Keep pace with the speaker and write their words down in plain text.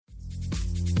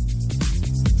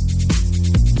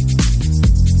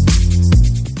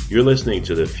You're listening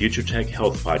to the Future Tech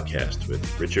Health Podcast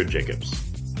with Richard Jacobs.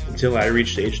 Until I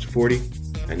reached age 40,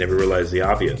 I never realized the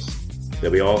obvious,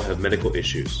 that we all have medical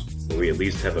issues, or we at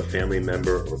least have a family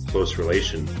member or close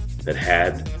relation that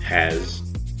had, has,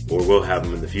 or will have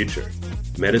them in the future.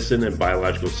 Medicine and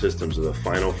biological systems are the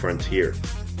final frontier.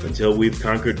 Until we've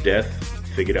conquered death,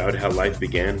 figured out how life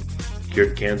began,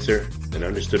 cured cancer, and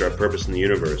understood our purpose in the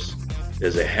universe,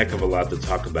 there's a heck of a lot to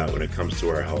talk about when it comes to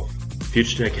our health.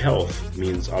 Future Tech Health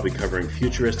means I'll be covering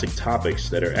futuristic topics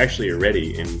that are actually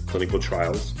already in clinical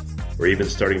trials, or even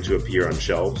starting to appear on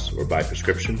shelves or by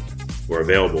prescription, or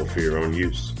available for your own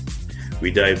use.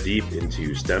 We dive deep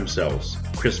into stem cells,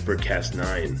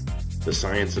 CRISPR-Cas9, the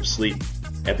science of sleep,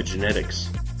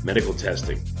 epigenetics, medical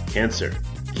testing, cancer,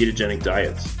 ketogenic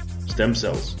diets, stem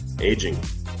cells, aging,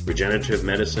 regenerative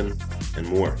medicine, and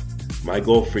more. My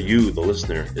goal for you, the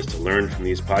listener, is to learn from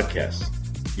these podcasts.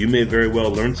 You may very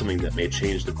well learn something that may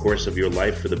change the course of your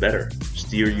life for the better,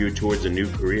 steer you towards a new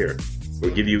career, or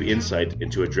give you insight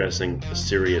into addressing a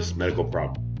serious medical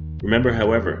problem. Remember,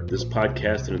 however, this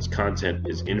podcast and its content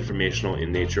is informational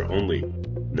in nature only.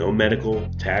 No medical,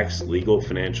 tax, legal,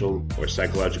 financial, or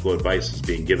psychological advice is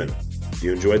being given. If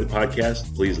you enjoyed the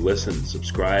podcast, please listen,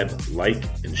 subscribe, like,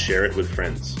 and share it with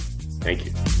friends. Thank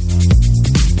you.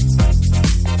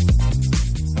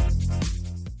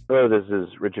 Hello, this is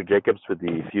Richard Jacobs with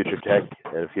the Future Tech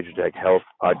and Future Tech Health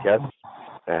podcast.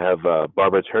 I have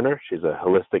Barbara Turner. She's a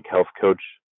holistic health coach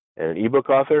and an ebook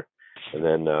author. And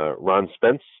then Ron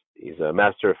Spence. He's a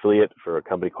master affiliate for a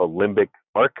company called Limbic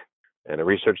Arc and a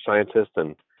research scientist.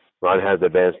 And Ron has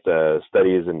advanced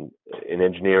studies in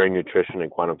engineering, nutrition,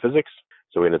 and quantum physics.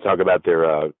 So we're going to talk about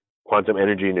their quantum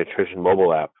energy nutrition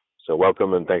mobile app. So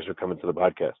welcome and thanks for coming to the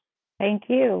podcast. Thank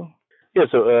you. Yeah,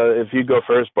 so if you go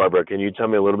first, Barbara, can you tell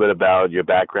me a little bit about your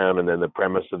background and then the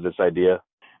premise of this idea?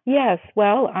 Yes,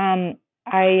 well,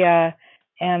 I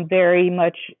am very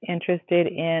much interested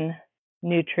in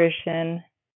nutrition,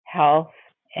 health,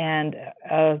 and,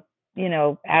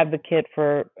 advocate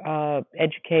for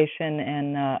education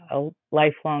and a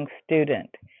lifelong student.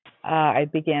 I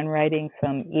began writing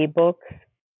some ebooks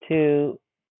to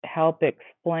help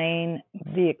explain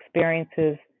the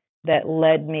experiences that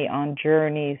led me on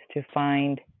journeys to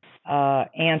find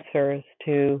answers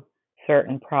to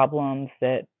certain problems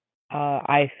that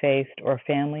I faced or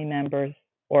family members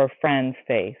or friends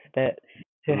faced to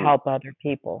help other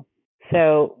people.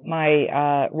 So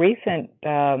my recent,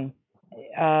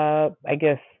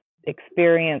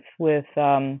 experience with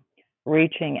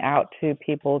reaching out to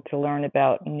people to learn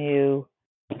about new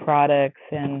products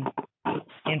and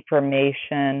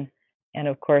information. And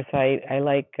of course, I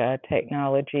like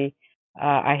technology.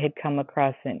 I had come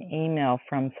across an email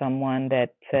from someone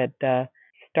that said,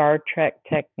 Star Trek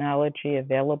technology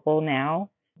available now, ?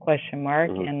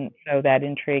 And so that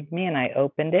intrigued me and I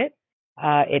opened it.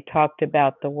 It talked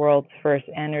about the world's first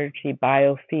energy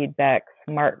biofeedback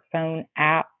smartphone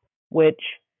app, which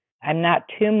I'm not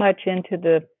too much into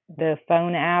the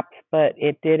phone apps, but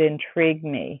it did intrigue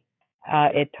me.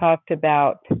 It talked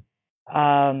about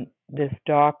this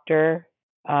doctor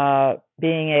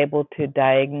being able to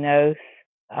diagnose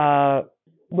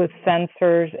with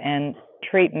sensors and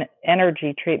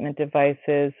energy treatment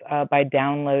devices by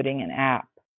downloading an app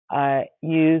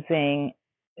using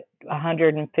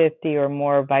 150 or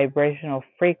more vibrational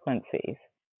frequencies.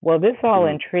 Well, this all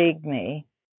intrigued me,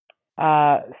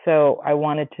 so I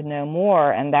wanted to know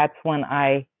more, and that's when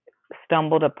I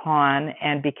stumbled upon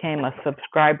and became a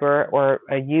subscriber or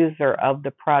a user of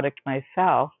the product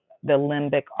myself, the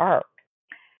Limbic Arc.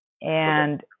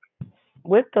 And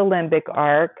with the Limbic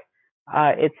Arc,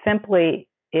 it simply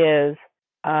is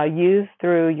used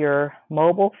through your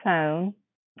mobile phone,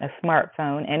 a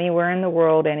smartphone, anywhere in the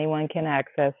world. Anyone can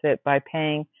access it by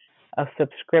paying a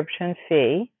subscription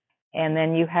fee. And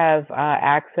then you have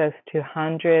access to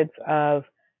hundreds of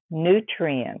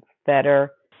nutrients that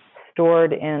are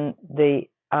stored in the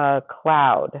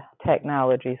cloud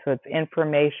technology. So it's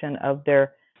information of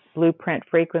their blueprint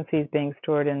frequencies being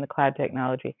stored in the cloud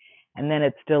technology. And then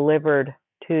it's delivered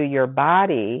to your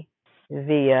body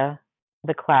via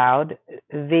the cloud,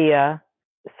 via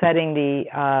setting the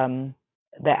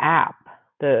app,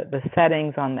 the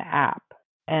settings on the app.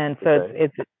 And so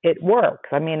it works.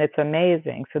 I mean, it's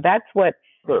amazing. So that's what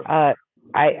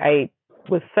I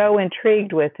was so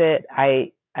intrigued with it.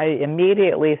 I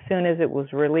immediately, as soon as it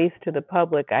was released to the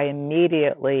public, I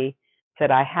immediately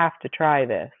said, I have to try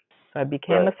this. So I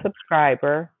became a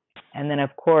subscriber. And then,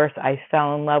 of course, I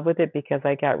fell in love with it because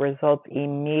I got results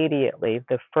immediately.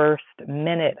 The first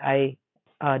minute I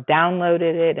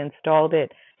downloaded it, installed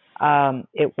it,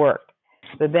 it worked.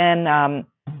 So then I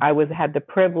had the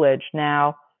privilege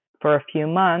now for a few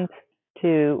months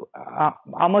to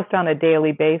almost on a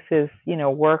daily basis,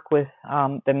 work with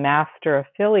the master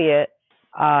affiliate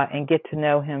and get to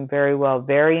know him very well.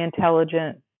 Very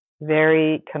intelligent,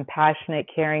 very compassionate,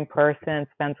 caring person,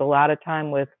 spends a lot of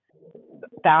time with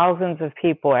thousands of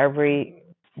people every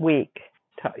week,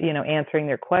 answering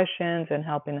their questions and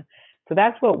helping. So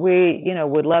that's what we,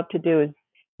 would love to do, is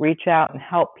reach out and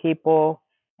help people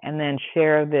and then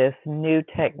share this new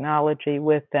technology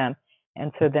with them.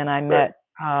 And so then I met,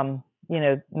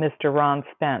 Mr. Ron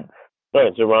Spence. All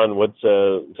right. So Ron,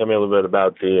 tell me a little bit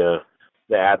about the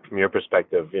app from your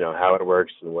perspective, how it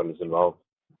works and what is involved.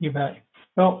 You bet.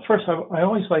 Well, first, I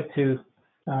always like to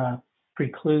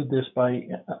preclude this by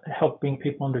helping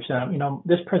people understand,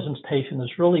 this presentation is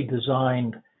really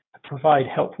designed to provide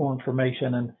helpful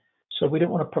information. And so we don't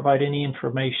want to provide any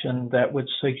information that would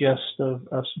suggest of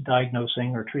us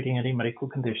diagnosing or treating any medical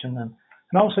condition. And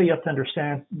also you have to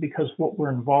understand, because what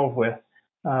we're involved with,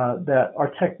 that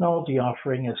our technology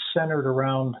offering is centered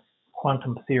around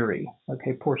quantum theory.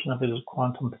 Okay, portion of it is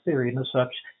quantum theory, and as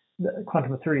such,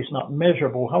 quantum theory is not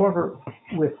measurable. However,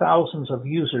 with thousands of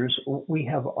users, we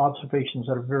have observations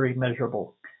that are very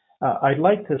measurable. I'd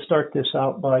like to start this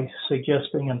out by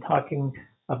suggesting and talking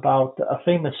about a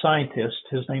famous scientist.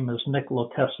 His name is Nikola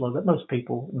Tesla, that most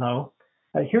people know.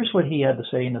 Here's what he had to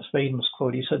say in his famous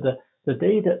quote. He said that the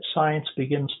day that science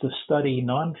begins to study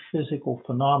non-physical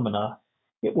phenomena,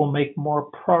 it will make more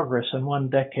progress in one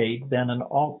decade than in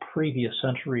all previous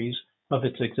centuries of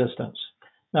its existence.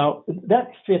 Now, that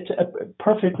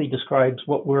perfectly describes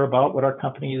what we're about, what our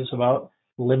company is about,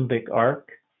 Limbic Arc.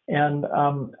 And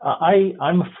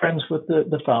I'm friends with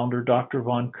the founder, Dr.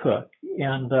 Von Cook,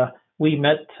 and we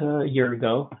met a year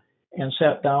ago and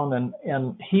sat down,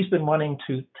 and he's been wanting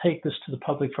to take this to the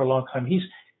public for a long time.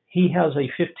 He has a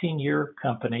 15-year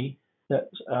company that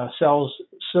sells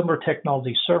similar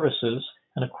technology services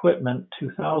and equipment to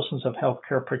thousands of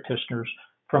healthcare practitioners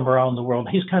from around the world.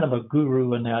 He's kind of a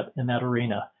guru in that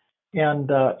arena. And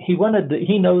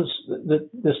he knows that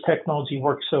this technology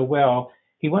works so well,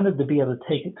 he wanted to be able to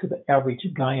take it to the average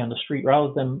guy on the street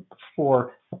rather than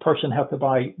for a person have to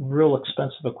buy real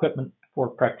expensive equipment for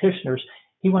practitioners.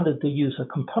 He wanted to use a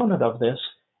component of this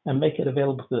and make it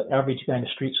available to the average guy in the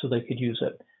street so they could use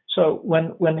it. So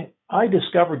when I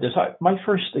discovered this, my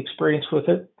first experience with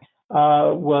it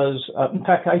was, in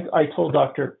fact, I told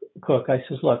Dr. Cook, I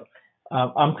says, look,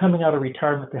 I'm coming out of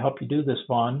retirement to help you do this,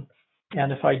 Vaughn.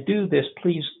 And if I do this,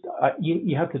 please,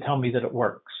 you have to tell me that it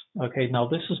works. Okay, now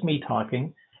this is me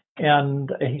talking. And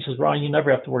he says, Ron, you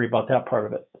never have to worry about that part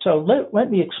of it. So let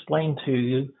me explain to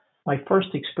you my first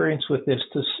experience with this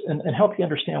and help you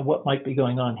understand what might be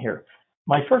going on here.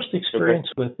 My first experience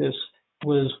with this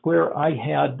was where I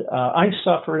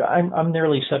suffered, I'm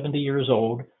nearly 70 years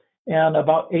old. And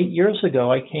about 8 years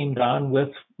ago, I came down with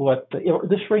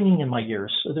this ringing in my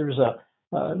ears. So there's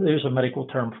a medical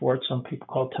term for it. Some people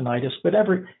call it tinnitus. But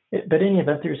any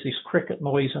event, there's this cricket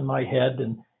noise in my head,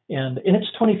 and it's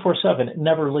 24/7. It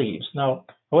never leaves. Now,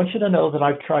 I want you to know that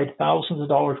I've tried thousands of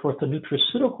dollars worth of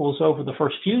nutraceuticals over the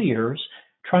first few years,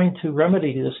 trying to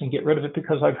remedy this and get rid of it,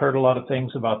 because I've heard a lot of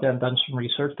things about that and done some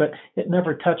research, but it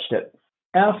never touched it.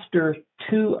 After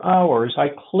 2 hours, I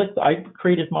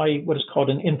created what is called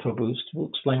an InfoBoost. We'll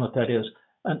explain what that is.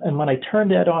 And when I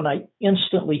turned that on, I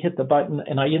instantly hit the button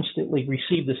and I instantly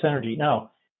received this energy.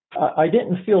 Now, I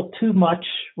didn't feel too much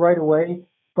right away,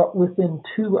 but within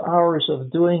 2 hours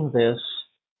of doing this,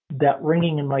 that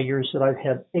ringing in my ears that I've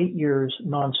had 8 years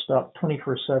nonstop,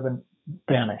 24/7,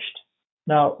 vanished.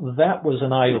 Now, that was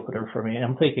an eye-opener for me.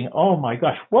 I'm thinking, oh my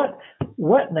gosh, what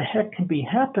in the heck can be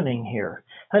happening here?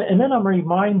 And then I'm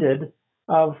reminded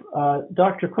of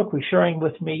Dr. Cook was sharing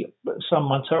with me some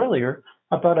months earlier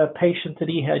about a patient that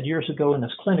he had years ago in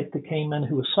his clinic that came in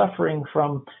who was suffering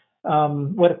from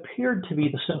what appeared to be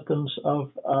the symptoms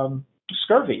of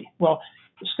scurvy. Well,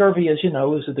 scurvy, as you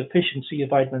know, is a deficiency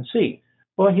of vitamin C.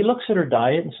 Well, he looks at her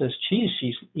diet and says, geez,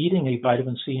 she's eating a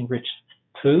vitamin C-enriched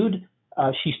food.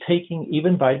 She's taking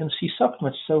even vitamin C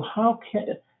supplements. So how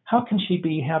can she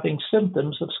be having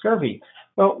symptoms of scurvy?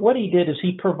 Well, what he did is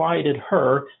he provided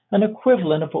her an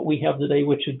equivalent of what we have today,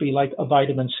 which would be like a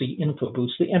vitamin C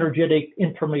InfoBoost, the energetic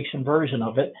information version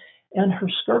of it. And her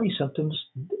scurvy symptoms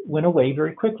went away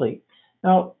very quickly.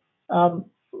 Now,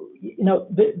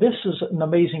 this is an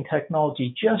amazing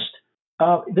technology.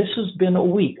 This has been a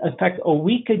week. In fact, a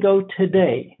week ago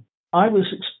today, I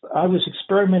was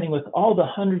experimenting with all the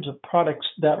hundreds of products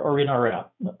that are in our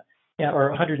app, or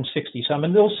 160 some,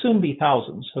 and there'll soon be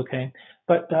thousands. Okay,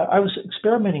 but I was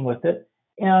experimenting with it,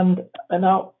 and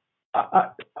now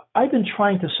I've been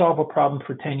trying to solve a problem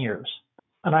for 10 years.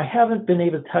 and I haven't been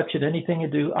able to touch it, anything to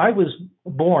do. I was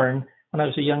born when I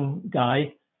was a young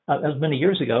guy, as many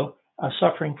years ago,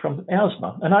 suffering from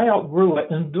asthma, and I outgrew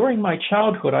it. And during my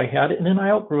childhood, I had it, and then I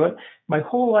outgrew it. My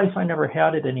whole life, I never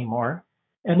had it anymore.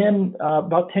 And then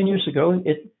about 10 years ago,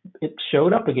 it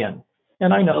showed up again.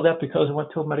 And I know that because I went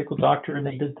to a medical doctor and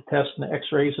they did the test and the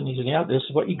x-rays and he said, yeah, this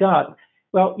is what you got.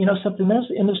 Well, you know something,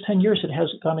 in those 10 years, it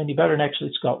hasn't gone any better, and actually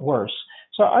it's got worse.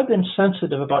 So I've been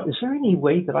sensitive about, is there any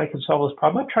way that I can solve this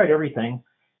problem? I've tried everything.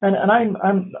 And I'm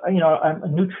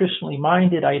nutritionally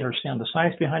minded. I understand the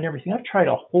science behind everything. I've tried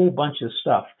a whole bunch of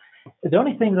stuff. The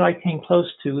only thing that I came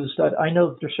close to is that I know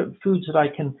that there's certain foods that I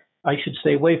should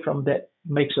stay away from that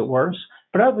makes it worse.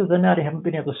 But other than that, I haven't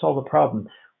been able to solve the problem.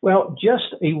 Well,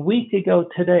 just a week ago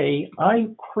today, I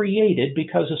created,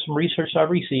 because of some research I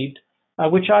received,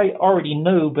 which I already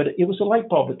knew, but it was a light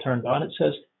bulb that turned on. It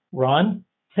says, Ron,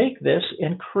 take this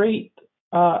and create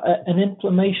an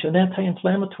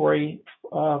anti-inflammatory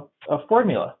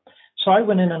formula. So I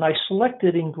went in and I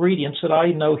selected ingredients that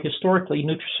I know historically,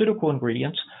 nutraceutical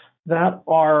ingredients, that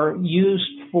are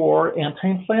used for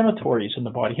anti-inflammatories in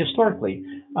the body historically,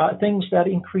 things that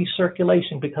increase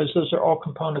circulation, because those are all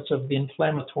components of the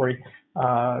inflammatory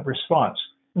response.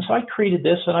 And so I created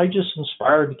this, and I just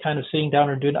inspired kind of sitting down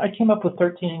and doing it. I came up with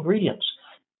 13 ingredients.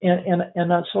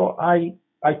 So I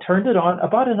turned it on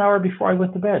about an hour before I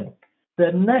went to bed.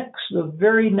 The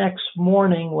very next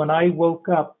morning when I woke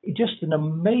up, just an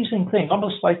amazing thing,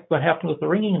 almost like what happened with the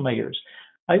ringing in my ears.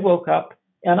 I woke up,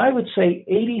 and I would say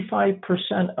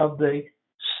 85% of the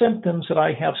symptoms that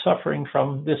I have suffering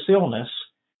from this illness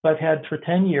that I've had for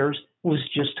 10 years was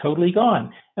just totally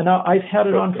gone. And now I've had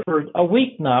it on for a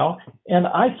week now, and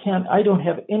I don't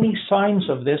have any signs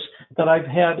of this that I've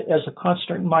had as a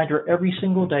constant reminder every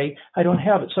single day. I don't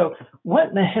have it. So what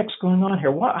in the heck's going on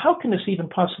here? How can this even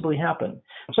possibly happen?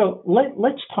 So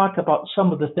let's talk about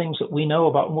some of the things that we know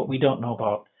about and what we don't know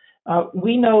about.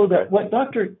 We know that what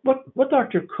Dr.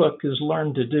 Cook has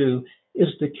learned to do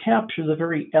is to capture the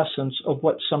very essence of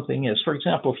what something is. For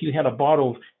example, if you had a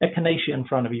bottle of echinacea in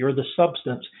front of you, or the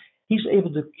substance, he's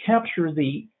able to capture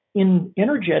the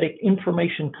energetic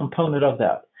information component of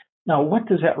that. Now, what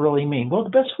does that really mean? Well, the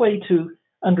best way to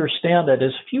understand that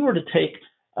is if you were to take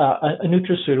a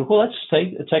nutraceutical, let's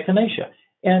say it's echinacea,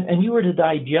 and you were to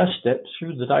digest it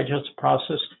through the digestive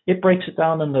process, it breaks it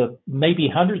down into maybe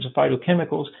hundreds of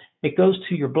phytochemicals. It goes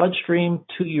to your bloodstream,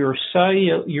 to your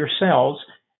cells,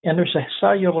 and there's a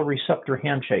cellular receptor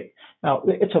handshake. Now,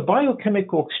 it's a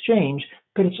biochemical exchange,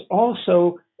 but it's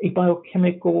also a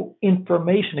biochemical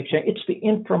information exchange. It's the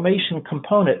information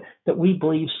component that we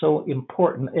believe so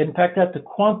important. In fact, at the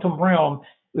quantum realm,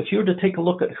 if you were to take a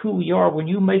look at who we are,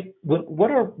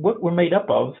 what we're made up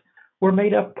of, we're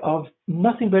made up of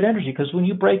nothing but energy. Because when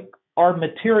you break our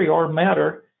material, our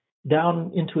matter,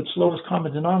 down into its lowest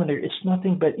common denominator, it's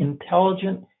nothing but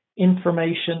intelligent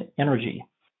information energy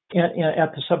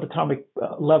at the subatomic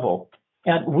level.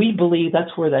 And we believe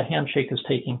that's where that handshake is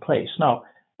taking place. Now,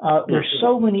 there's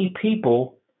so many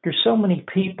people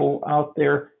out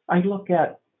there. I look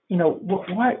at,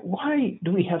 why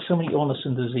do we have so many illnesses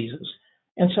and diseases?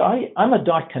 And so I'm a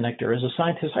dot connector. As a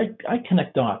scientist, I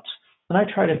connect dots. And I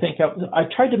try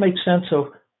to make sense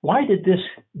of, why did this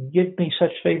give me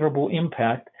such favorable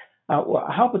impact?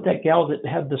 How about that gal that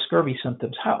had the scurvy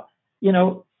symptoms? How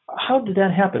did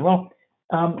that happen? Well,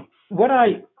 what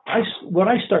I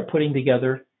start putting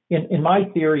together in my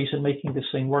theories and making this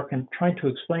thing work and trying to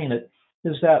explain it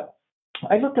is that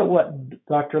I looked at what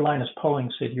Dr. Linus Pauling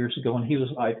said years ago when he was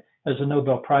alive as a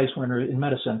Nobel Prize winner in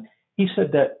medicine. He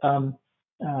said that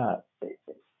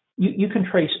you can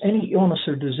trace any illness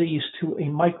or disease to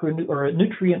a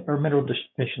nutrient or mineral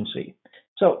deficiency.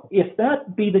 So if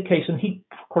that be the case, and he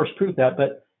of course proved that,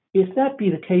 but if that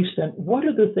be the case, then what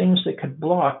are the things that could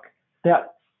block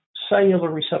that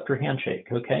cellular receptor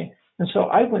handshake? Okay, and so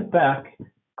I went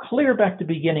clear back to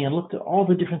the beginning and looked at all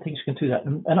the different things you can do that,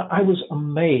 and I was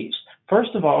amazed.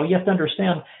 First of all, you have to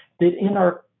understand that in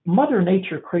our Mother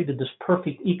Nature created this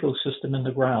perfect ecosystem in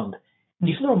the ground. And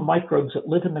these little microbes that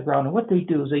live in the ground, and what they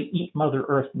do is they eat Mother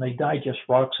Earth and they digest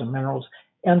rocks and minerals.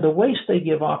 And the waste they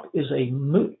give off is a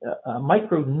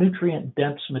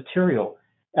micronutrient-dense material.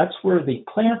 That's where the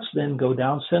plants then go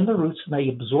down, send the roots, and they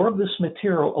absorb this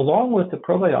material along with the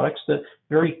probiotics, the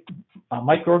very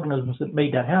microorganisms that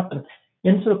made that happen,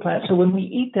 into the plant. So when we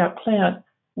eat that plant,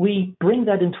 we bring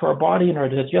that into our body and our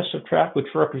digestive tract, which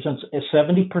represents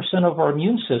 70% of our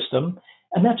immune system,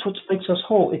 and that's what makes us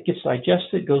whole. It gets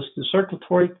digested, goes through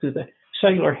circulatory, through the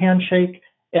cellular handshake,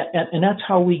 and that's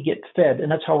how we get fed,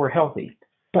 and that's how we're healthy.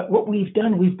 But what we've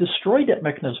done, we've destroyed that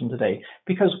mechanism today,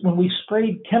 because when we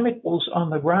sprayed chemicals on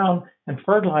the ground and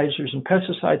fertilizers and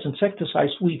pesticides,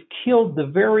 insecticides, we've killed the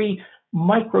very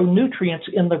micronutrients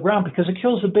in the ground, because it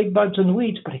kills the big bugs and the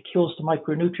weeds, but it kills the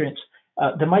micronutrients,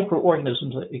 the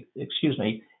microorganisms,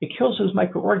 it kills those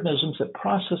microorganisms that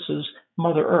processes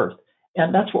Mother Earth.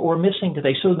 And that's what we're missing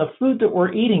today. So the food that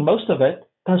we're eating, most of it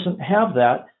doesn't have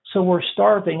that. So we're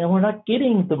starving, and we're not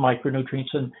getting the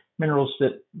micronutrients and minerals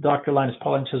that Dr. Linus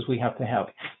Pauling says we have to have.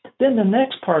 Then the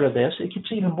next part of this, it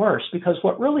gets even worse, because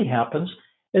what really happens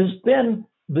is then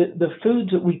the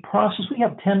foods that we process, we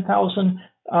have 10,000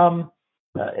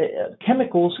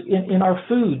 chemicals in our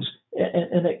foods,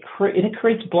 and it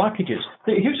creates blockages.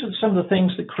 Here's some of the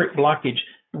things that create blockage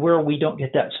where we don't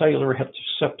get that cellular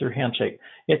receptor handshake.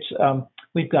 It's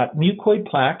we've got mucoid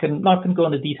plaque, and I'm not going to go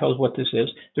into details what this is.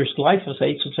 There's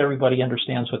glyphosate, since everybody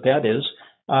understands what that is,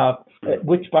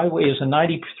 which, by the way, is in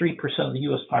 93% of the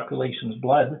U.S. population's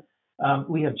blood.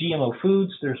 We have GMO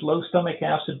foods. There's low stomach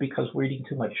acid because we're eating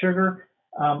too much sugar.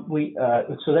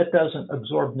 So that doesn't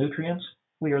absorb nutrients.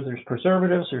 There's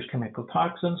preservatives, there's chemical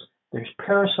toxins, there's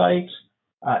parasites,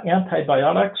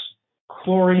 antibiotics,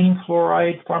 chlorine,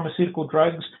 fluoride, pharmaceutical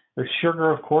drugs. There's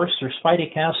sugar, of course. There's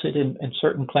phytic acid in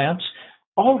certain plants.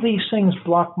 All these things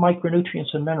block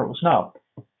micronutrients and minerals. Now,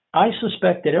 I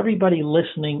suspect that everybody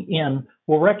listening in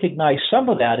will recognize some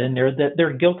of that in there that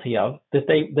they're guilty of, that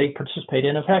they participate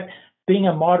in. In fact, being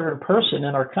a modern person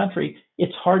in our country,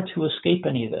 it's hard to escape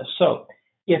any of this. So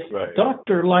if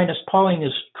Dr. Linus Pauling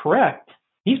is correct,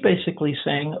 he's basically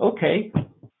saying, okay,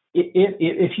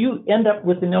 if you end up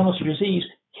with an illness or disease,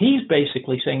 he's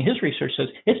basically saying, his research says,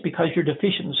 it's because you're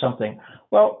deficient in something.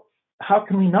 Well, how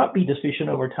can we not be deficient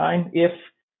over time if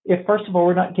first of all,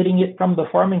 we're not getting it from the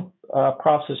farming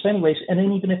process anyways, and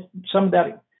then even if some of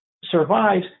that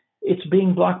survives, it's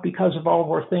being blocked because of all of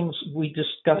our things we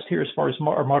discussed here as far as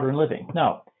our modern living.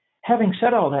 Now, having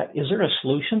said all that, is there a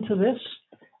solution to this?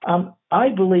 I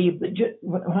believe that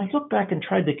when I look back and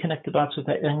tried to connect the dots with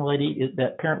that young lady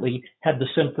that apparently had the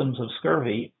symptoms of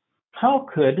scurvy, how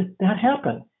could that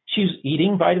happen? She's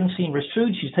eating vitamin C rich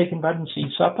food, she's taking vitamin C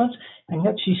supplements, and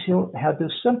yet she still had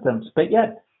those symptoms. But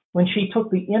yet, when she took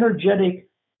the energetic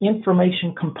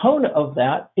information component of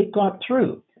that, it got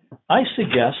through. I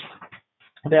suggest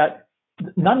that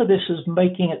none of this is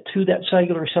making it to that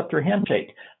cellular receptor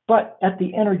handshake. But at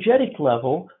the energetic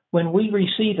level, when we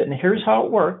receive it, and here's how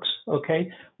it works, okay?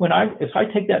 If I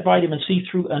take that vitamin C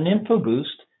through an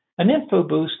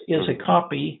InfoBoost is a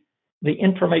copy, the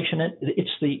information, it's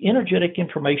the energetic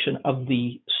information of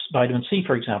the vitamin C,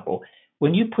 for example.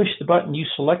 When you push the button, you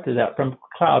selected that from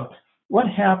cloud, what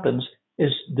happens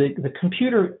is the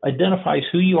computer identifies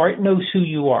who you are. It knows who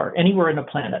you are anywhere in the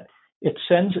planet. It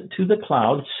sends it to the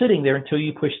cloud, sitting there until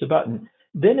you push the button.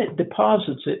 Then it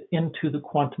deposits it into the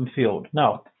quantum field.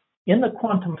 Now, in the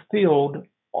quantum field,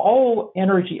 all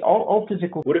energy, all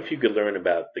physical... What if you could learn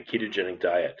about the ketogenic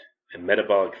diet and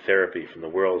metabolic therapy from the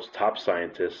world's top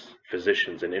scientists,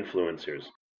 physicians, and influencers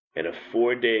in a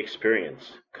 4-day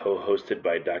experience co-hosted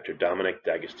by Dr. Dominic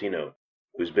D'Agostino,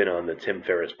 who's been on the Tim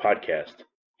Ferriss podcast,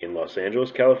 in Los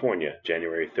Angeles, California,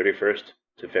 January 31st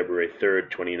to February 3rd,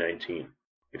 2019.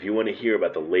 If you want to hear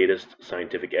about the latest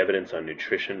scientific evidence on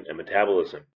nutrition and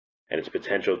metabolism and its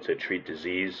potential to treat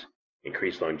disease,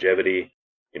 increase longevity,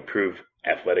 improve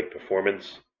athletic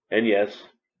performance, and yes,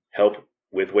 help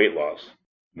with weight loss,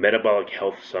 Metabolic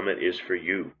Health Summit is for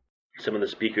you. Some of the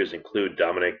speakers include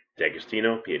Dominic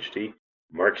D'Agostino, PhD,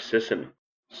 Mark Sisson,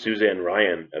 Suzanne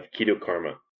Ryan of Keto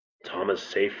Karma, Thomas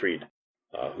Seyfried,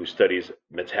 who studies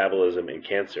metabolism and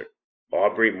cancer,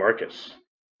 Aubrey Marcus,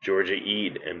 Georgia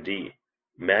Eid, MD,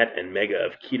 Matt and Mega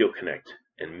of Keto Connect,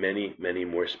 and many, many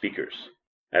more speakers.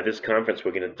 At this conference,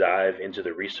 we're going to dive into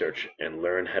the research and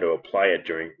learn how to apply it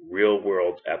during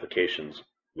real-world applications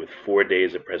with 4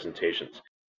 days of presentations.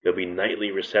 There'll be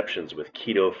nightly receptions with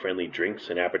keto-friendly drinks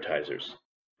and appetizers.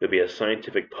 There'll be a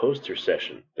scientific poster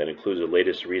session that includes the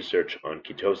latest research on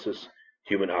ketosis,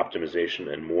 human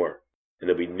optimization, and more. And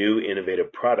there'll be new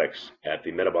innovative products at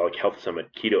the Metabolic Health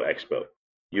Summit Keto Expo.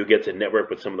 You'll get to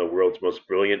network with some of the world's most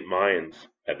brilliant minds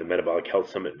at the Metabolic Health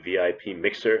Summit VIP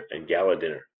Mixer and Gala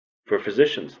Dinner. For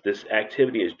physicians, this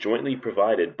activity is jointly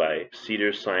provided by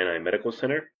Cedars-Sinai Medical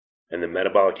Center and the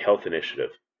Metabolic Health Initiative.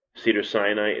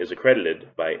 Cedars-Sinai is accredited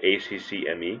by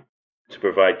ACCME to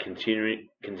provide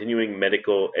continuing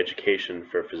medical education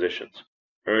for physicians.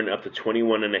 Earn up to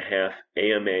 21.5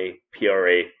 AMA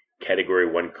PRA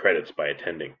Category 1 credits by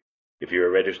attending. If you're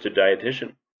a registered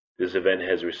dietitian, this event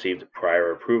has received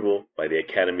prior approval by the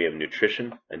Academy of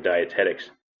Nutrition and Dietetics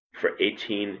for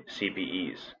 18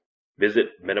 CPEs.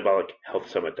 Visit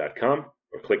metabolichealthsummit.com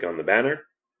or click on the banner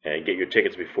and get your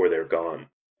tickets before they're gone,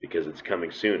 because it's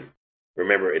coming soon.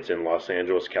 Remember, it's in Los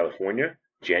Angeles, California,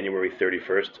 January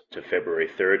 31st to February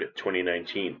 3rd,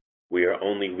 2019. We are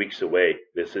only weeks away.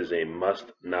 This is a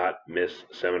must-not-miss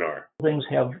seminar. Things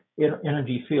have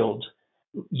energy fields.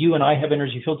 You and I have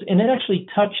energy fields, and it actually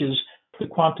touches the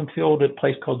quantum field at a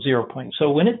place called 0 point. So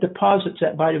when it deposits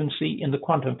that vitamin C in the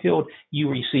quantum field, you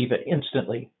receive it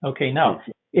instantly. Okay, now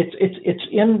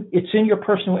it's in your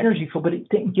personal energy field, but it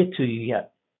didn't get to you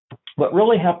yet. What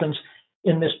really happens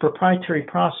in this proprietary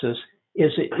process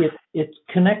is it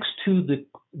connects to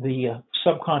the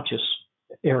subconscious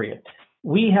area.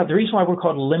 We have the reason why we're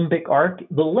called limbic arc.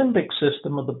 The limbic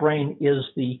system of the brain is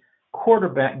the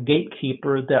quarterback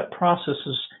gatekeeper that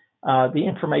processes the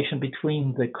information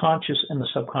between the conscious and the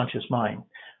subconscious mind.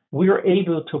 We are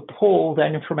able to pull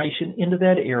that information into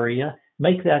that area,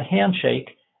 make that handshake,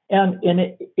 and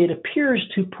it appears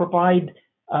to provide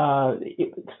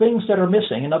things that are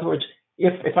missing. In other words,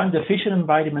 if I'm deficient in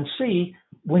vitamin C,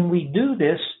 when we do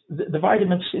this, the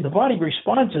vitamin C, the body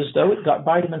responds as though it got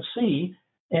vitamin C,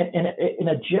 and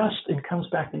adjusts and comes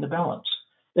back into balance.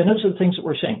 And those are the things that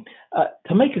we're seeing.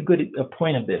 To make a good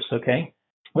point of this, okay,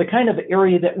 the kind of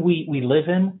area that we live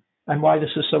in and why this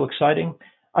is so exciting,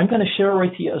 I'm going to share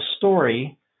with you a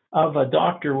story of a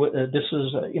doctor. This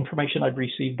is information I'd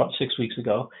received about 6 weeks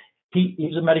ago.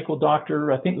 He's a medical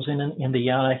doctor. I think it was in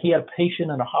Indiana. He had a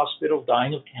patient in a hospital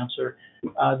dying of cancer.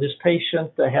 This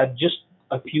patient had just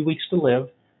a few weeks to live.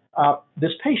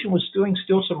 This patient was doing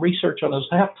still some research on his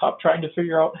laptop, trying to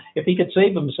figure out if he could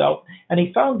save himself. And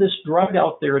he found this drug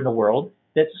out there in the world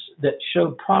that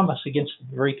showed promise against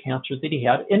the very cancer that he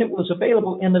had. And it was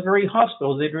available in the very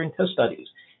hospital they were doing test studies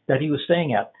that he was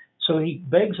staying at. So he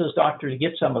begs his doctor to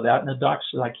get some of that. And the doctor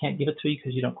says, I can't give it to you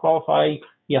because you don't qualify.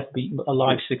 You have to be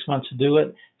alive 6 months to do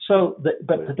it.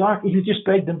 But the doctor, he just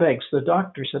begged and begged. So the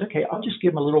doctor said, okay, I'll just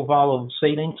give him a little vial of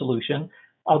saline solution.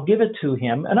 I'll give it to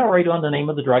him, and I'll write on the name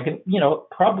of the drug. And,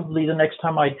 probably the next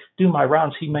time I do my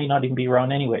rounds, he may not even be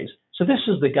around anyways. So this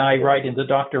is the guy the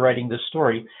doctor writing this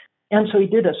story. And so he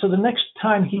did it. So the next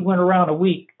time he went around a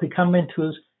week to come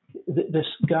into this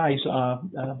guy's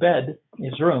bed,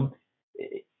 his room,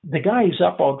 the guy is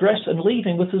up all dressed and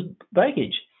leaving with his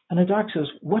baggage. And the doc says,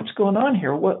 what's going on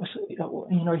here?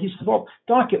 He said, well,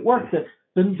 doc, it worked.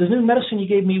 The new medicine you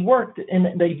gave me worked,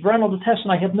 and they ran all the tests,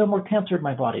 and I have no more cancer in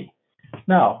my body.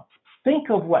 Now, think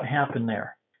of what happened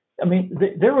there. I mean,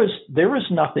 there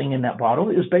was nothing in that bottle.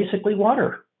 It was basically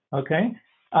water, okay?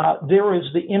 There was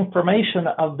the information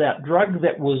of that drug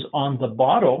that was on the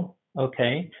bottle,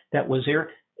 okay, that was there.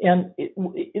 And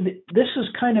this is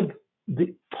kind of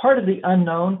the part of the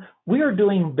unknown. We are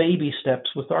doing baby steps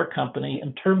with our company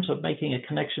in terms of making a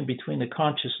connection between the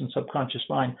conscious and subconscious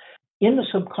mind. In the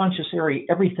subconscious area,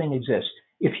 everything exists.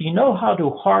 If you know how to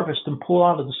harvest and pull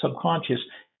out of the subconscious,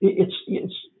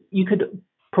 you could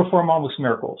perform almost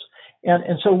miracles.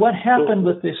 And so what happened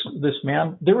with this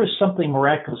man, there was something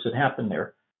miraculous that happened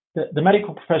there. The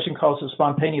medical profession calls it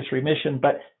spontaneous remission,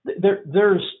 but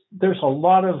there's a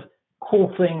lot of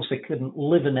cool things that can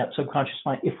live in that subconscious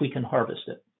mind if we can harvest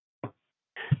it.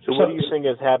 So what do you think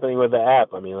is happening with the app?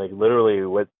 I mean, like literally,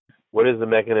 what is the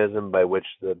mechanism by which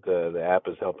the app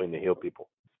is helping to heal people?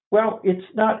 Well, it's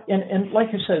not, and like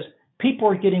it says, people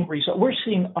are getting results. We're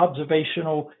seeing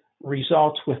observational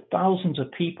results with thousands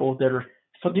of people that are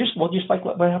just like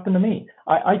what happened to me.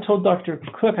 I told Dr.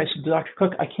 Cook, I said, Dr.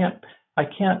 Cook, I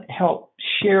can't help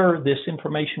share this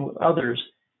information with others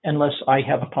unless I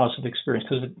have a positive experience,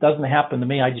 because if it doesn't happen to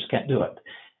me, I just can't do it.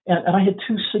 And I had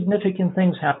two significant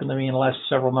things happen to me in the last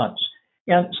several months.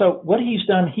 And so what he's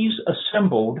done, he's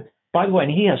assembled, by the way,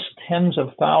 and he has tens of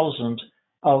thousands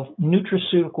of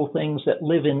nutraceutical things that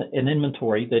live in an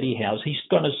inventory that he has. He's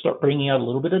going to start bringing out a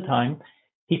little bit of time.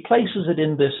 He places it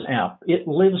in this app. It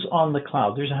lives on the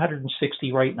cloud. There's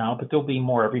 160 right now, but there'll be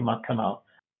more every month come out.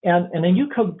 And then you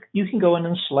can go in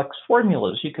and select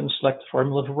formulas. You can select the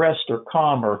formula of rest or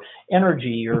calm or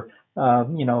energy or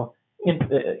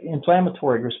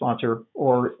inflammatory response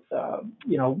or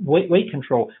weight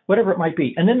control, whatever it might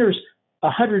be. And then there's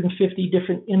 150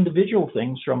 different individual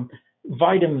things, from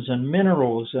vitamins and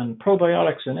minerals and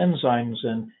probiotics and enzymes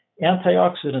and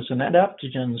antioxidants and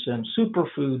adaptogens and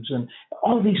superfoods and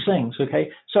all these things.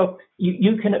 Okay, so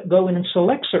you can go in and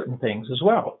select certain things as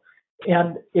well.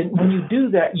 And when you do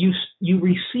that, you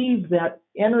receive that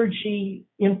energy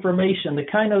information, the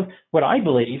kind of what I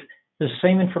believe is the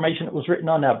same information that was written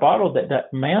on that bottle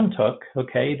that man took,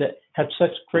 okay, that had such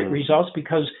great results,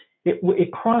 because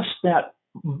it crossed that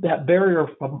barrier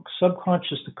from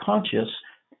subconscious to conscious,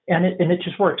 and it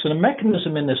just works. And the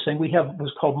mechanism in this thing we have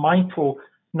was called mindful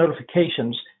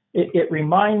notifications. it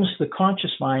reminds the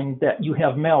conscious mind that you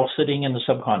have Mel sitting in the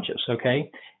subconscious, okay?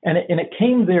 And it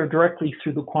came there directly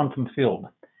through the quantum field.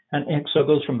 And so it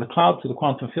goes from the cloud to the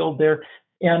quantum field there.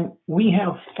 And we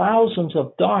have thousands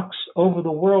of docs over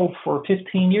the world for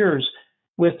 15 years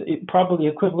with probably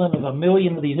the equivalent of 1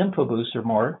 million of these info boosts or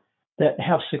more that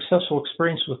have successful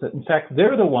experience with it. In fact,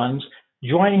 they're the ones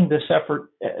joining this effort,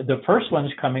 the first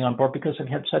ones coming on board because they've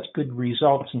had such good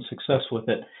results and success with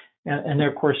it. And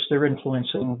of course, they're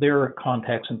influencing their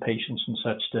contacts and patients and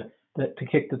such to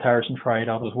kick the tires and try it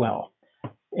out as well.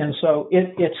 And so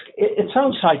it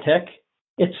sounds high tech.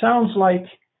 It sounds like,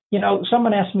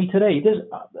 someone asked me today,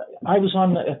 I was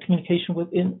on a communication with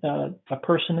a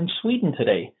person in Sweden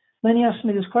today. Then he asked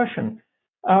me this question,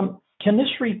 can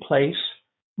this replace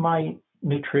my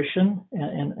nutrition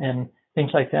and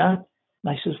things like that? And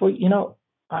I says, well,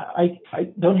 I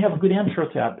don't have a good answer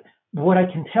to that. What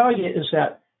I can tell you is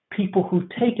that people who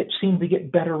take it seem to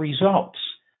get better results.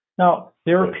 Now,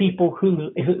 there are people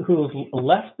who have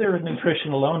left their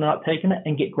nutrition alone, not taking it,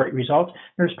 and get great results.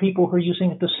 There's people who are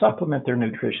using it to supplement their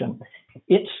nutrition.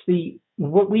 It's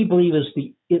what we believe is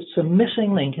it's a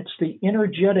missing link. It's the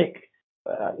energetic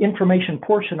information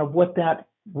portion of what that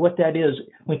is.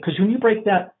 Because when you break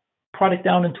that product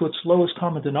down into its lowest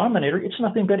common denominator, it's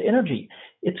nothing but energy.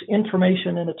 It's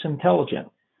information and it's intelligent.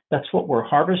 That's what we're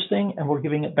harvesting, and we're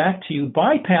giving it back to you,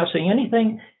 bypassing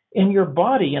anything in your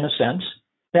body, in a sense,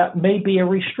 that may be a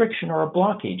restriction or a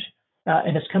blockage.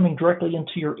 And it's coming directly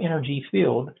into your energy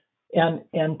field.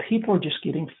 And people are just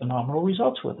getting phenomenal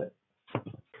results with it.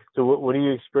 So what do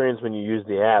you experience when you use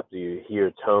the app? Do you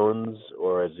hear tones,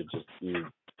 or is it just you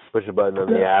push a button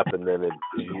on the app and then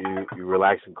you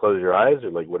relax and close your eyes,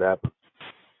 or like what happens?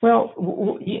 Well,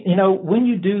 when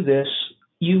you do this,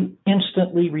 you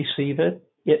instantly receive it.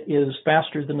 It is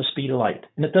faster than the speed of light.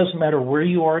 And it doesn't matter where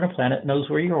you are on a planet, it knows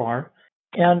where you are.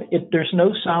 And there's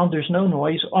no sound, there's no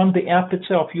noise. On the app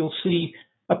itself, you'll see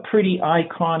a pretty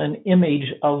icon, an image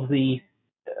of the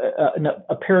an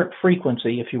apparent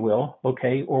frequency, if you will,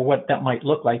 okay, or what that might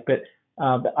look like. But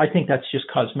I think that's just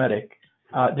cosmetic.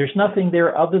 There's nothing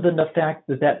there other than the fact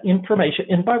that information,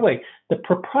 and by the way, the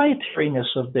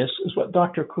proprietariness of this is what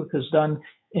Dr. Cook has done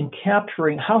in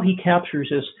capturing, how he captures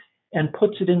this and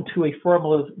puts it into a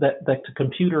formula that the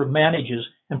computer manages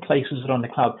and places it on the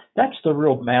cloud. That's the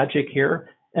real magic here.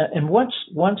 And once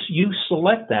you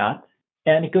select that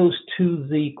and it goes to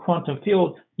the quantum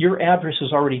field, your address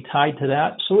is already tied to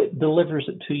that, so it delivers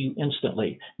it to you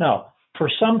instantly. Now, for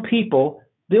some people,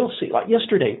 they'll see, like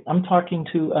yesterday, I'm talking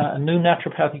to a new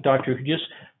naturopathic doctor who just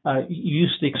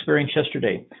used the experience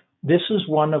yesterday. This is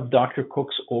one of Dr.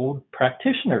 Cook's old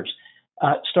practitioners.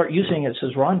 Start using it.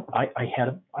 Says, Ron, I had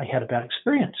a bad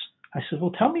experience. I said, well,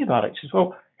 tell me about it. She says,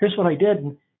 well, here's what I did.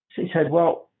 And she said,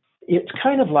 well, it's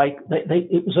kind of like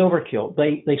it was overkill.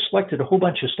 They selected a whole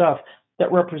bunch of stuff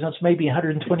that represents maybe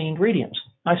 120 ingredients.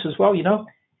 I says, well,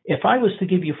 if I was to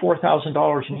give you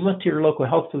 $4,000 and you went to your local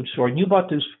health food store and you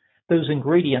bought those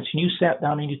ingredients and you sat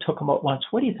down and you took them at once,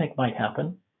 what do you think might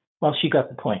happen? Well, she got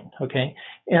the point, okay?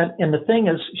 And the thing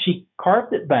is, she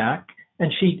carved it back.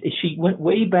 And she went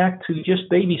way back to just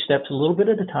baby steps, a little bit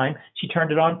at a time. She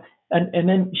turned it on, and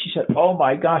then she said, oh,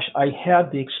 my gosh, I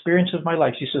had the experience of my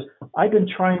life. She says, I've been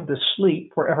trying to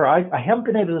sleep forever. I haven't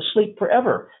been able to sleep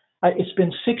forever. It's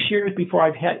been 6 years before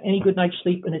I've had any good night's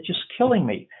sleep, and it's just killing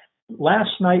me.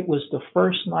 Last night was the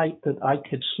first night that I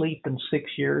could sleep in 6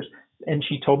 years, and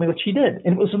she told me what she did,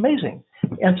 and it was amazing.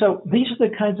 And so these are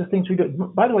the kinds of things we do.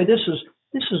 By the way, this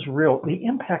is real. The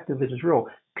impact of it is real.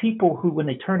 People who, when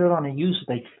they turn it on and use it,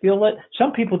 they feel it.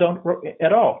 Some people don't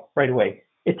at all right away.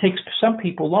 It takes some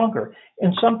people longer.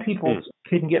 And some people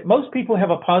most people have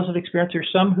a positive experience. There's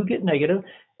some who get negative.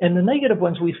 And the negative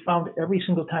ones we've found every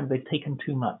single time they've taken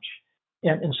too much.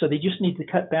 And so they just need to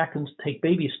cut back and take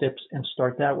baby steps and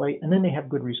start that way. And then they have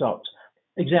good results.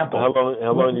 Example.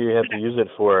 How long do you have to use it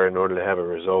for in order to have a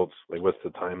result? Like, what's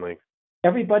the time length?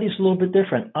 Everybody's a little bit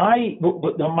different.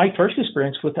 My first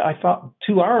experience with it, I thought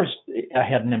 2 hours I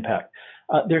had an impact.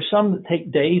 There's some that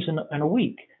take days and a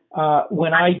week.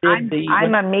 When I did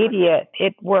I'm immediate.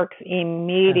 It works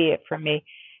immediate for me,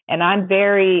 and I'm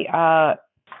very, I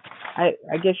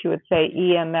guess you would say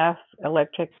EMF,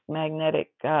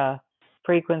 electromagnetic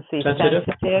frequency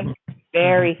sensitive,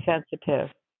 very sensitive.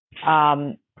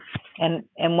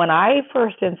 And when I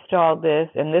first installed this,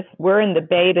 and we're in the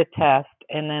beta test.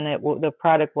 And then the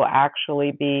product will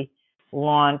actually be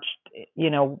launched,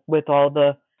 with all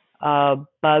the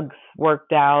bugs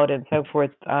worked out and so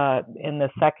forth in the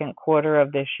second quarter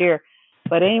of this year.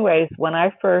 But anyways, when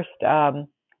I first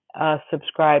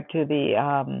subscribed to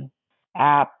the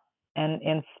app and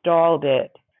installed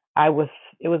it, I was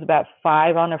it was about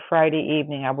 5 on a Friday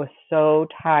evening. I was so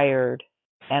tired,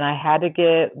 and I had to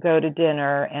go to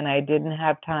dinner, and I didn't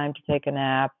have time to take a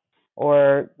nap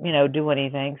or, do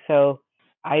anything. So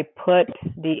I put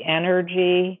the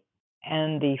energy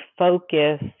and the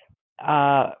focus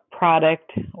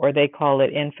product, or they call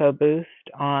it InfoBoost,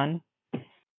 on,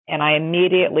 and I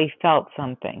immediately felt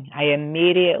something. I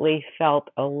immediately felt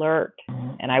alert,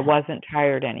 and I wasn't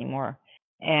tired anymore.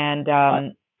 And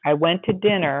I went to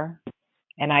dinner,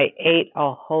 and I ate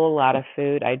a whole lot of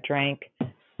food. I drank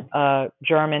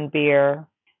German beer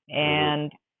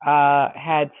and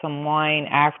had some wine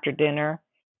after dinner,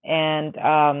 and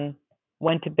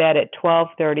went to bed at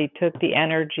 12:30. Took the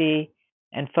energy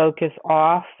and focus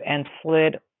off and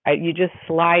slid. You just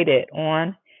slide it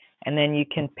on, and then you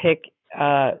can pick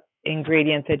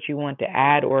ingredients that you want to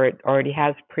add, or it already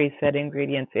has preset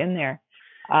ingredients in there.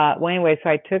 Well, anyway, so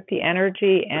I took the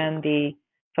energy and the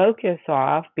focus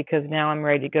off because now I'm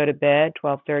ready to go to bed,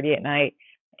 12:30 at night,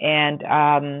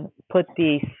 and put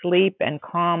the sleep and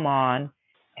calm on,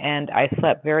 and I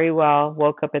slept very well,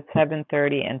 woke up at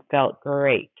 7:30 and felt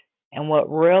great. And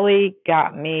what really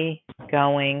got me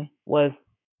going was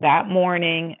that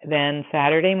morning, then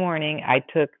Saturday morning, I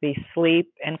took the sleep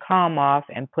and calm off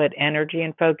and put energy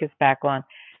and focus back on.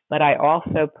 But I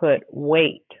also put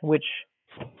weight, which,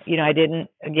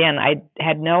 I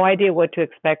had no idea what to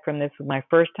expect from this. It was my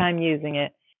first time using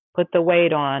it. Put the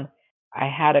weight on. I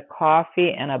had a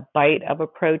coffee and a bite of a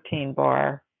protein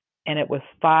bar, and it was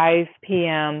 5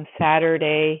 p.m.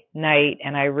 Saturday night,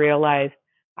 and I realized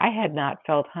I had not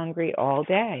felt hungry all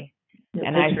day. Yeah,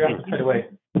 and I said, right away.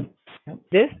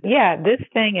 this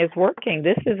thing is working.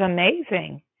 This is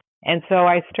amazing. And so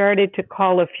I started to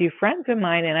call a few friends of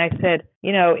mine, and I said,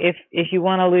 if you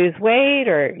want to lose weight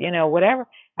or, whatever,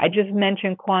 I just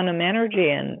mentioned quantum energy,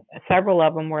 and several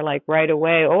of them were like right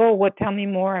away, tell me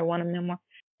more. I want to know more.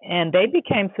 And they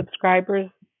became subscribers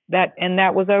and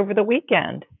that was over the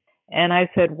weekend. And I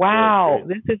said, wow,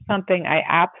 this is something I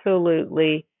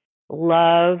absolutely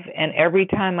love. And every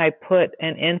time I put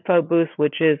an InfoBoost,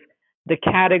 which is the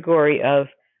category of,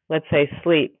 let's say,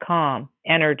 sleep, calm,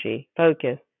 energy,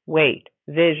 focus, weight,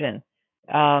 vision,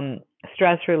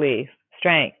 stress relief,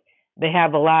 strength. They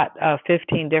have a lot,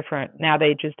 15 different, now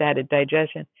they just added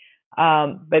digestion,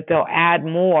 but they'll add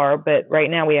more, but right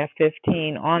now we have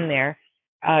 15 on there.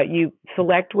 You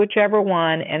select whichever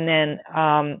one and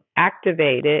then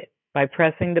activate it by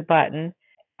pressing the button.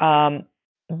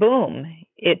 Boom,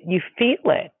 you feel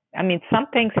it. I mean,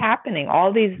 something's happening.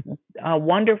 All these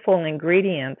wonderful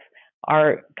ingredients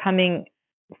are coming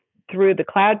through the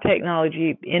cloud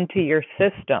technology into your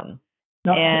system.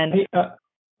 Now,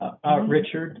 and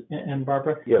Richard and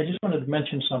Barbara, I just wanted to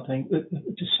mention something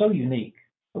which is so unique.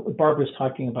 What Barbara's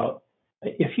talking about.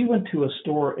 If you went to a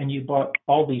store and you bought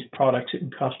all these products, it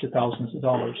would cost you thousands of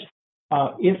dollars.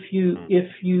 If you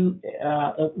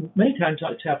many times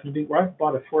it's happened to me where I've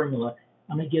bought a formula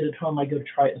and I get it home, I go to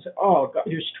try it and say, oh, God,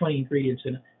 there's 20 ingredients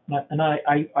in it, and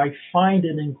I find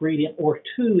an ingredient or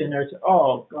two in there. And say,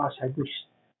 oh gosh, I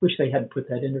wish they hadn't put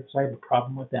that in there because I have a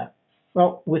problem with that.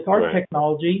 Well, with our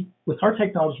technology,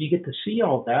 you get to see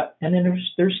all that, and then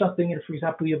there's something. For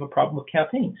example, you have a problem with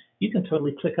caffeine, you can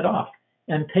totally click it off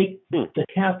and take the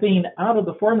caffeine out of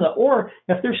the formula. Or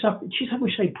if there's something, geez, I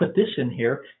wish I'd put this in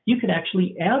here, you can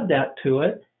actually add that to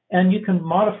it, and you can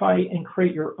modify and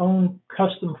create your own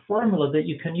custom formula that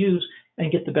you can use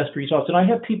and get the best results. And I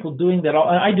have people doing that, and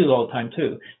I do it all the time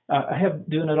too. I have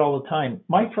doing it all the time.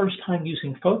 My first time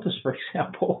using Focus, for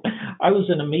example, I was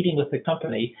in a meeting with the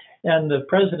company, and the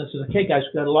president says, okay, guys,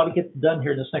 we've got a lot to get done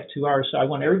here in this next 2 hours, so I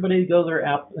want everybody to go to their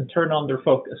app and turn on their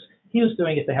Focus. He was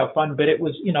doing it to have fun, but it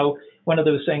was, one of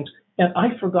those things. And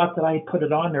I forgot that I had put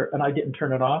it on there, and I didn't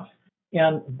turn it off.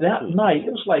 And that night,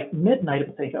 it was like midnight,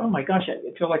 I'm thinking, oh my gosh,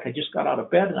 I feel like I just got out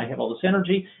of bed and I have all this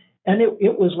energy. And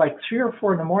it was like 3 or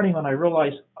 4 in the morning when I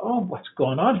realized, oh, what's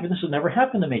going on here? This has never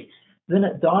happened to me. Then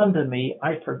it dawned on me,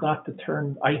 I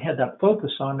had that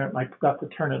Focus on there and I forgot to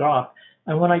turn it off.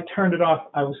 And when I turned it off,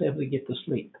 I was able to get to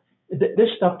sleep. This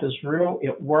stuff is real,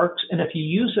 it works. And if you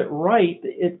use it right,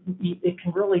 it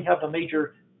can really have a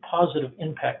major positive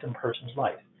impact in a person's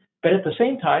life. But at the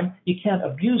same time, you can't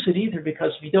abuse it either,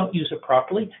 because if you don't use it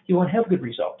properly, you won't have good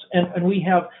results. And we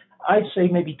have, I'd say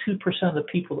maybe 2% of the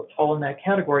people that fall in that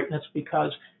category, and it's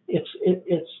because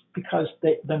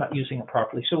they're not using it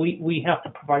properly. So we have to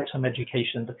provide some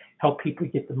education to help people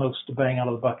get the most bang out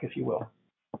of the buck, if you will.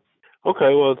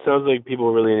 Okay, well, it sounds like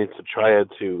people really need to try it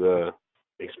to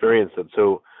experience it.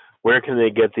 So where can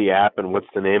they get the app, and what's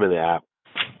the name of the app?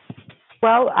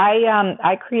 Well,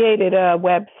 I created a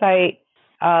website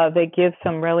that gives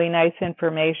some really nice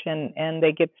information, and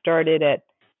they get started at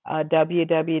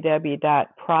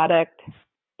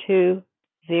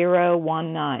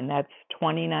www.product2019. That's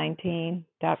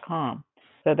 2019.com.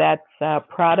 So that's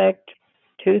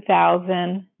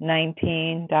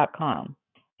product2019.com.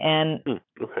 And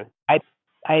okay.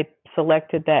 I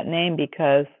selected that name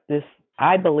because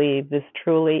I believe this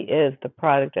truly is the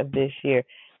product of this year.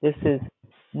 This is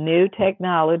new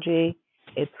technology.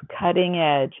 It's cutting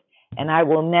edge. And I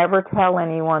will never tell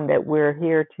anyone that we're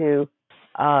here to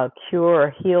cure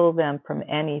or heal them from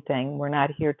anything. We're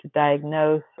not here to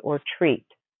diagnose or treat.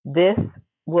 This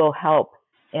will help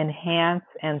enhance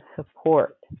and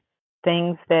support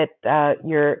things that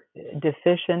you're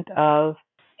deficient of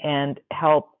and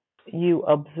help you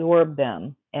absorb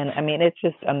them. And I mean, it's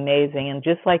just amazing. And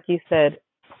just like you said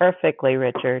perfectly,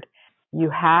 Richard, you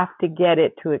have to get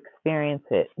it to experience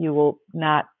it. You will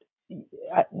not,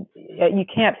 you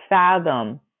can't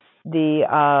fathom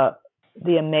the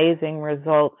amazing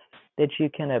results that you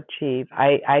can achieve.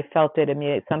 I felt it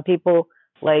immediately. Some people,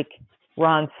 like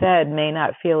Ron said, may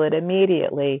not feel it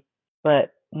immediately,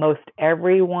 but most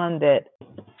everyone that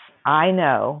I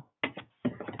know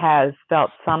has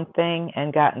felt something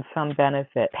and gotten some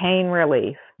benefit. Pain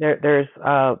relief. There's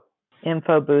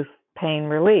InfoBoost pain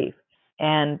relief.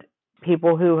 And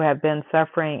people who have been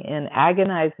suffering in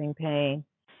agonizing pain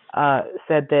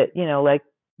said that, like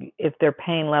if their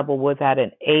pain level was at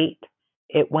an 8,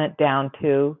 it went down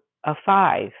to a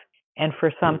 5. And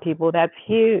for some people, that's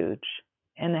huge.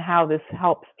 And how this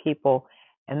helps people.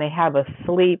 And they have a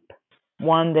sleep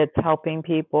one that's helping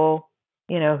people,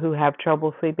 who have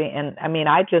trouble sleeping. And I mean,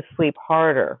 I just sleep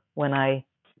harder when I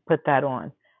put that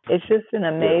on. It's just an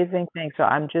amazing thing. So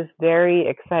I'm just very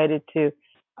excited to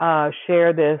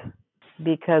share this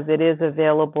because it is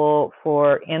available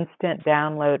for instant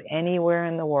download anywhere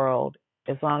in the world,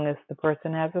 as long as the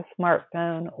person has a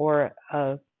smartphone or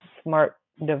a smart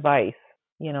device,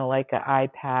 like an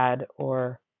iPad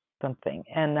or something.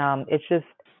 And it's just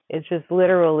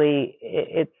literally,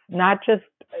 it's not just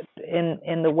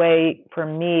in the way for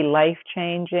me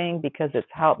life-changing, because it's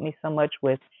helped me so much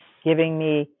with giving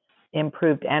me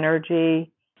improved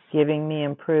energy, giving me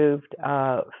improved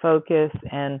focus,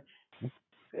 and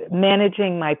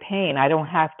managing my pain. I don't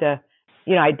have to,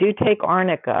 I do take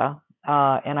arnica,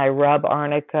 and I rub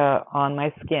arnica on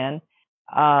my skin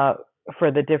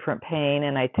for the different pain,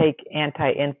 and I take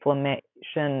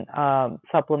anti-inflammation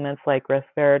supplements like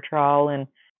resveratrol and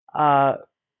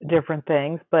different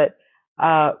things. But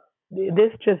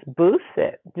this just boosts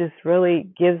it, just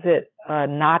really gives it a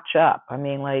notch up. I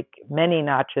mean, like many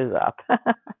notches up.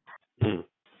 All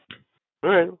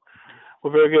right.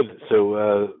 Well, very good.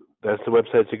 So that's the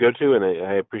website to go to, and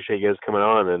I appreciate you guys coming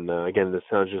on. And again, this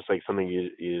sounds just like something you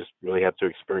just really have to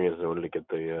experience in order to get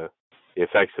the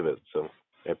effects of it. So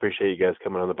I appreciate you guys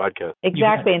coming on the podcast.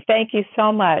 Exactly. And thank you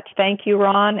so much. Thank you,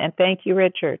 Ron, and thank you,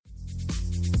 Richard.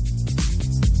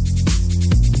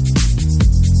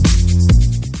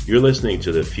 You're listening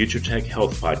to the Future Tech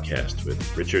Health Podcast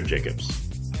with Richard Jacobs.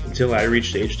 Until I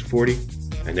reached age 40,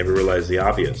 I never realized the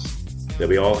obvious, that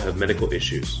we all have medical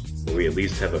issues, or we at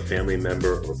least have a family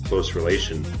member or close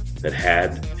relation that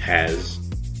has,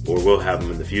 or will have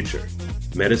them in the future.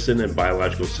 Medicine and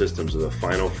biological systems are the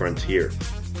final frontier.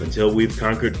 Until we've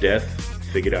conquered death,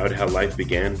 figured out how life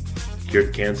began,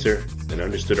 cured cancer, and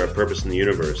understood our purpose in the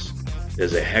universe,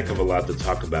 there's a heck of a lot to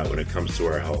talk about when it comes to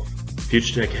our health.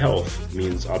 Future Tech Health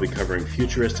means I'll be covering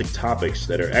futuristic topics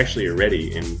that are actually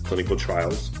already in clinical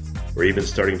trials, or even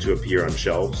starting to appear on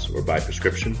shelves or by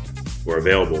prescription, or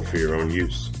available for your own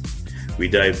use. We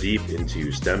dive deep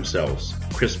into stem cells,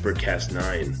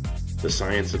 CRISPR-Cas9, the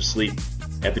science of sleep,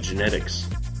 epigenetics,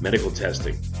 medical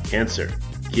testing, cancer,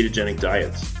 ketogenic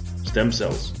diets, stem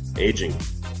cells, aging,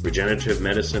 regenerative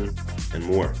medicine, and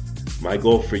more. My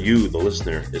goal for you, the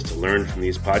listener, is to learn from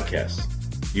these podcasts.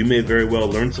 You may very well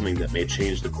learn something that may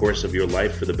change the course of your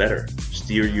life for the better,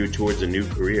 steer you towards a new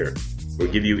career, or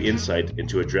give you insight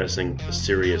into addressing a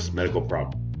serious medical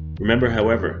problem. Remember,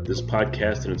 however, this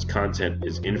podcast and its content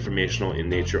is informational in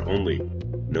nature only.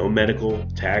 No medical,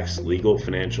 tax, legal,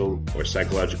 financial, or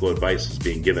psychological advice is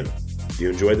being given. If you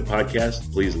enjoy the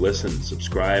podcast, please listen,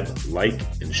 subscribe, like,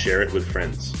 and share it with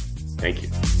friends. Thank you.